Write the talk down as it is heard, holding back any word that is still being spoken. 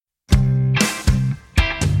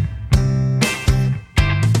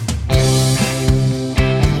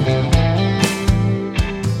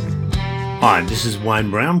Hi, this is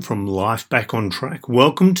Wayne Brown from Life Back on Track.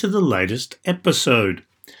 Welcome to the latest episode.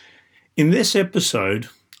 In this episode,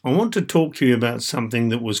 I want to talk to you about something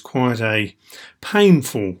that was quite a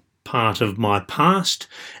painful part of my past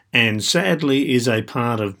and sadly is a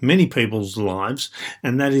part of many people's lives,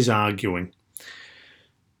 and that is arguing.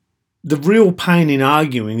 The real pain in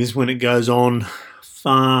arguing is when it goes on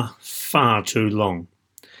far, far too long.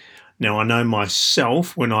 Now, I know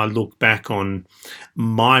myself when I look back on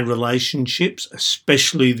my relationships,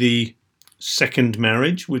 especially the second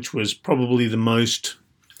marriage, which was probably the most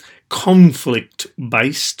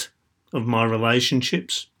conflict-based of my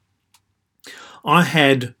relationships. I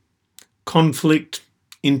had conflict,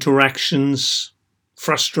 interactions,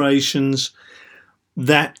 frustrations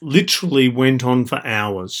that literally went on for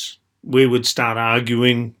hours. We would start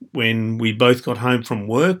arguing when we both got home from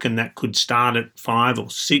work, and that could start at 5 or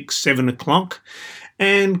 6, 7 o'clock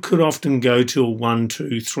and could often go till 1,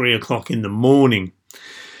 2, 3 o'clock in the morning.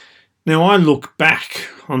 Now, I look back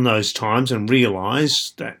on those times and realise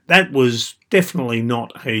that that was definitely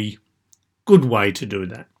not a good way to do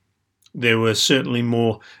that. There were certainly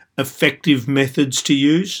more effective methods to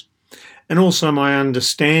use, and also my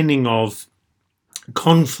understanding of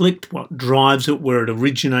conflict, what drives it, where it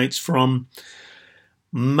originates from,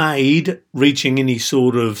 made reaching any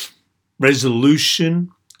sort of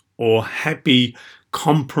resolution or happy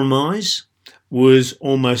compromise was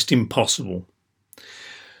almost impossible.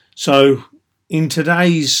 So in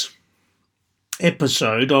today's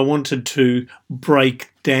episode, I wanted to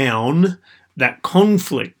break down that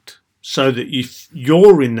conflict so that if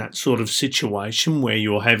you're in that sort of situation where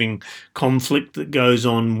you're having conflict that goes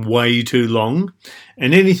on way too long,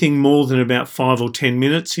 and anything more than about 5 or 10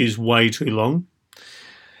 minutes is way too long,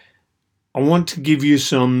 I want to give you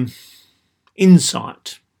some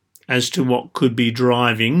insight as to what could be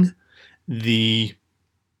driving the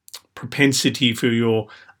propensity for your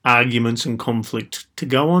arguments and conflict to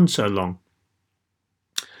go on so long.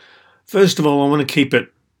 First of all, I want to keep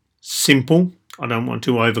it simple. I don't want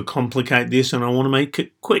to overcomplicate this, and I want to make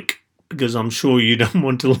it quick because I'm sure you don't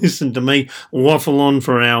want to listen to me waffle on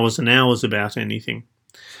for hours and hours about anything.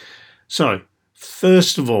 So,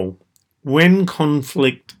 first of all, when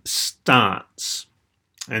conflict starts,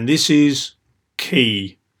 and this is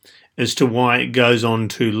key as to why it goes on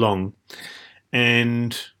too long,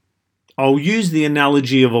 and I'll use the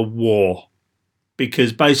analogy of a war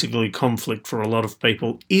because basically conflict for a lot of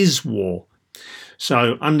people is war.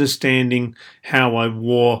 So understanding how a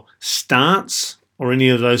war starts or any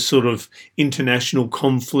of those sort of international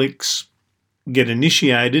conflicts get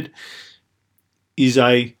initiated is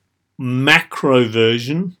a macro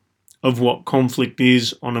version of what conflict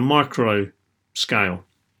is on a micro scale,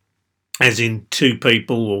 as in 2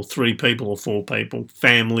 people or 3 people or 4 people,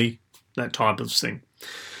 family, that type of thing.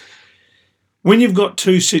 When you've got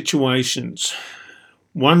 2 situations,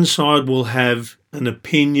 one side will have an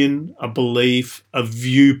opinion, a belief, a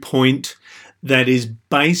viewpoint that is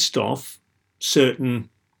based off certain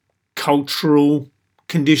cultural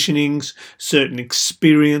conditionings, certain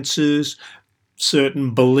experiences,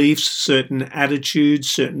 certain beliefs, certain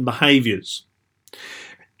attitudes, certain behaviours.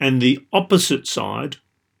 And the opposite side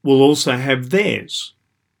will also have theirs.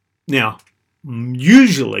 Now,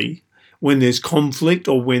 usually when there's conflict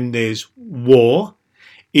or when there's war,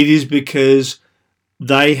 it is because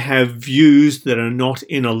they have views that are not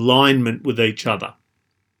in alignment with each other.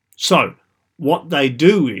 So, what they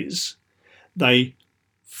do is they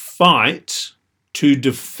fight to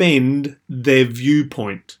defend their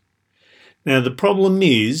viewpoint. Now, the problem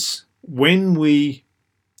is when we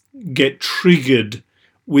get triggered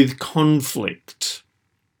with conflict,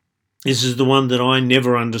 this is the one that I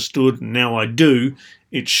never understood, and now I do,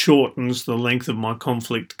 it shortens the length of my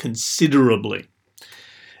conflict considerably.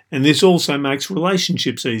 And this also makes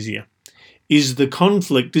relationships easier, is the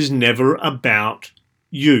conflict is never about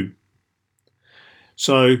you.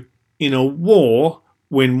 So in a war,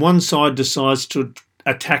 when one side decides to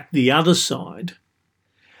attack the other side,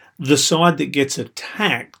 the side that gets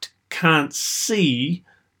attacked can't see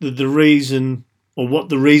the reason or what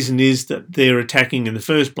the reason is that they're attacking in the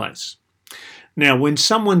first place. Now, when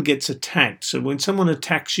someone gets attacked, so when someone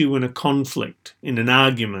attacks you in a conflict, in an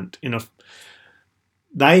argument,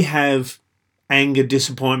 they have anger,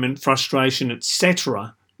 disappointment, frustration,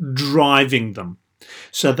 etc. driving them.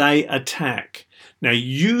 So they attack. Now,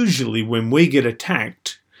 usually when we get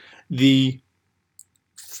attacked, the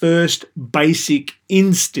first basic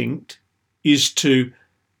instinct is to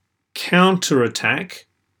counterattack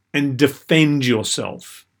and defend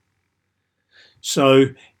yourself. So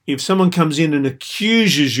if someone comes in and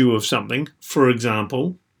accuses you of something, for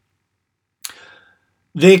example,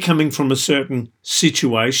 they're coming from a certain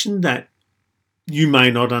situation that you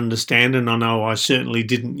may not understand, and I know I certainly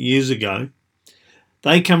didn't years ago.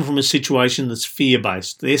 They come from a situation that's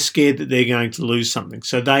fear-based. They're scared that they're going to lose something,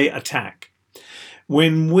 so they attack.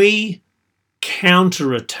 When we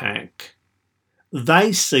counterattack,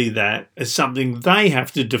 they see that as something they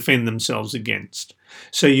have to defend themselves against.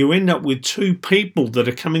 So you end up with two people that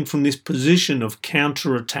are coming from this position of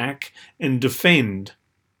counterattack and defend.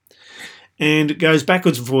 And it goes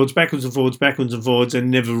backwards and forwards, backwards and forwards, backwards and forwards, and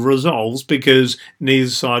never resolves because neither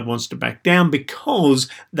side wants to back down because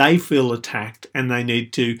they feel attacked and they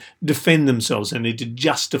need to defend themselves. They need to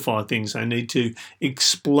justify things. They need to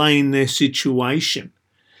explain their situation.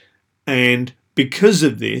 And because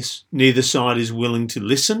of this, neither side is willing to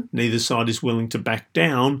listen. Neither side is willing to back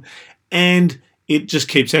down. And it just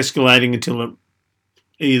keeps escalating until it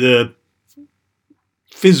either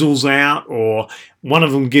fizzles out or one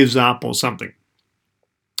of them gives up or something.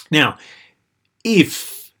 Now,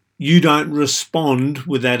 if you don't respond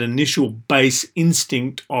with that initial base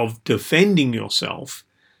instinct of defending yourself,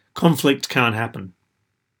 conflict can't happen.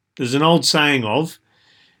 There's an old saying of,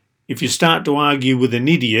 if you start to argue with an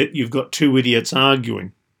idiot, you've got two idiots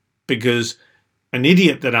arguing, because an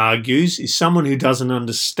idiot that argues is someone who doesn't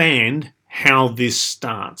understand how this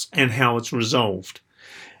starts and how it's resolved.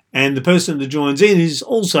 And the person that joins in is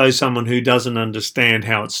also someone who doesn't understand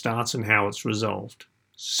how it starts and how it's resolved.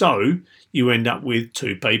 So you end up with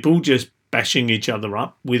two people just bashing each other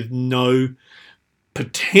up with no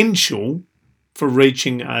potential for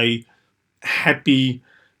reaching a happy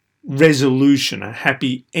resolution, a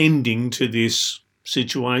happy ending to this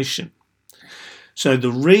situation. So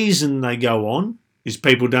the reason they go on is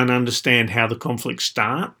people don't understand how the conflict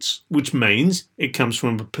starts, which means it comes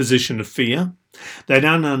from a position of fear. They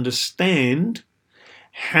don't understand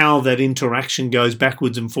how that interaction goes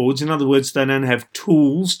backwards and forwards. In other words, they don't have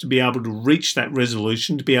tools to be able to reach that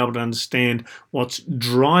resolution, to be able to understand what's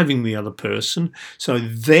driving the other person. So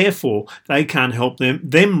therefore, they can't help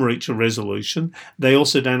them reach a resolution. They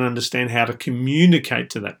also don't understand how to communicate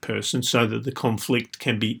to that person so that the conflict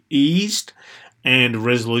can be eased and a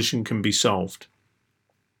resolution can be solved.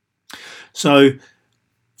 So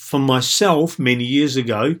for myself, many years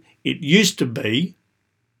ago, it used to be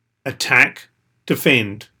attack,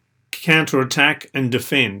 defend, counterattack and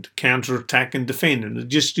defend, counterattack and defend. And it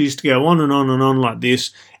just used to go on and on and on like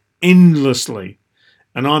this endlessly.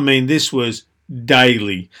 And I mean, this was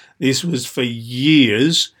daily. This was for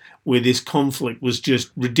years where this conflict was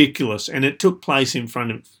just ridiculous. And it took place in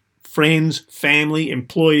front of friends, family,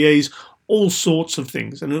 employees, all sorts of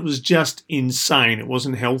things. And it was just insane. It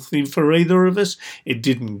wasn't healthy for either of us. It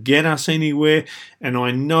didn't get us anywhere. And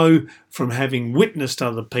I know from having witnessed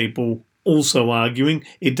other people also arguing,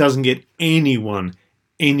 it doesn't get anyone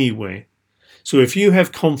anywhere. So if you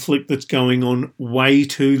have conflict that's going on way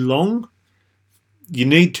too long, you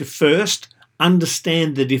need to first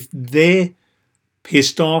understand that if they're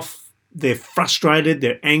pissed off, they're frustrated,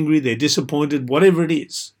 they're angry, they're disappointed, whatever it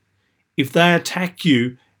is, if they attack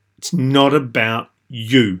you, it's not about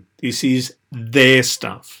you. This is their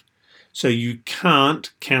stuff. So you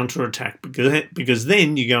can't counterattack because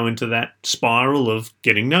then you go into that spiral of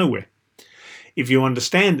getting nowhere. If you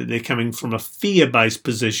understand that they're coming from a fear-based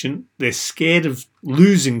position, they're scared of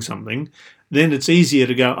losing something, then it's easier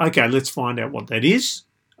to go, okay, let's find out what that is.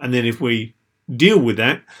 And then if we deal with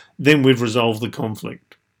that, then we've resolved the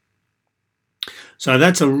conflict. So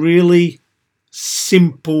that's a really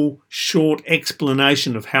simple, short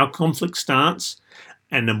explanation of how conflict starts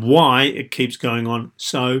and why it keeps going on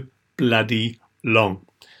so bloody long.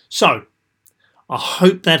 So I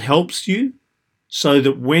hope that helps you, so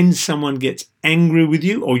that when someone gets angry with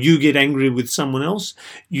you or you get angry with someone else,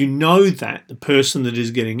 you know that the person that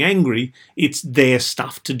is getting angry, it's their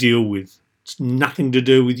stuff to deal with. It's nothing to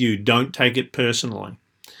do with you. Don't take it personally.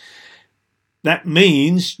 That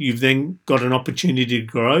means you've then got an opportunity to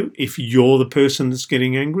grow if you're the person that's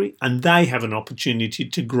getting angry, and they have an opportunity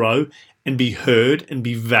to grow and be heard and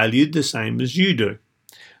be valued the same as you do.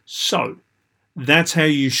 So that's how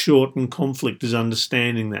you shorten conflict, is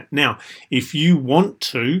understanding that. Now, if you want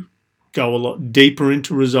to go a lot deeper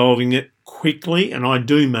into resolving it quickly, and I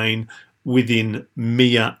do mean within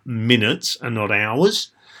mere minutes and not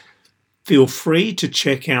hours, feel free to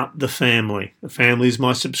check out The Family. The Family is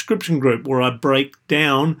my subscription group where I break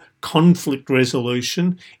down conflict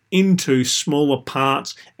resolution into smaller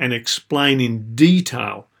parts and explain in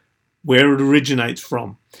detail where it originates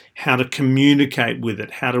from, how to communicate with it,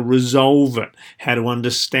 how to resolve it, how to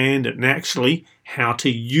understand it, and actually how to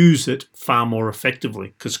use it far more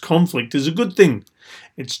effectively, because conflict is a good thing.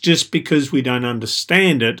 It's just because we don't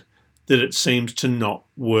understand it that it seems to not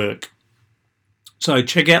work. So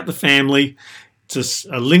check out the family. It's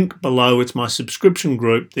a link below. It's my subscription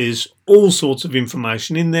group. There's all sorts of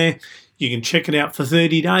information in there. You can check it out for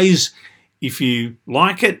 30 days. If you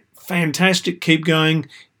like it, fantastic, keep going.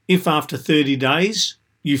 If after 30 days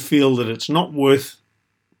you feel that it's not worth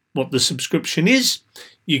what the subscription is,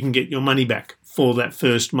 you can get your money back for that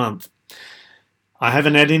first month. I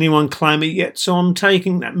haven't had anyone claim it yet, so I'm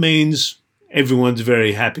taking that means everyone's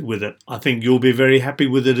very happy with it. I think you'll be very happy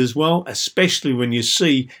with it as well, especially when you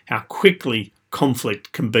see how quickly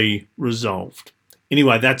conflict can be resolved.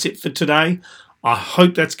 Anyway, that's it for today. I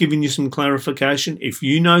hope that's given you some clarification. If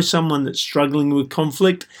you know someone that's struggling with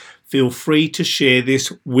conflict, feel free to share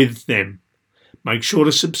this with them. Make sure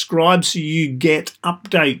to subscribe so you get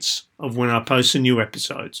updates of when I post the new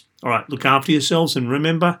episodes. All right, look after yourselves and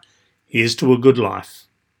remember, here's to a good life.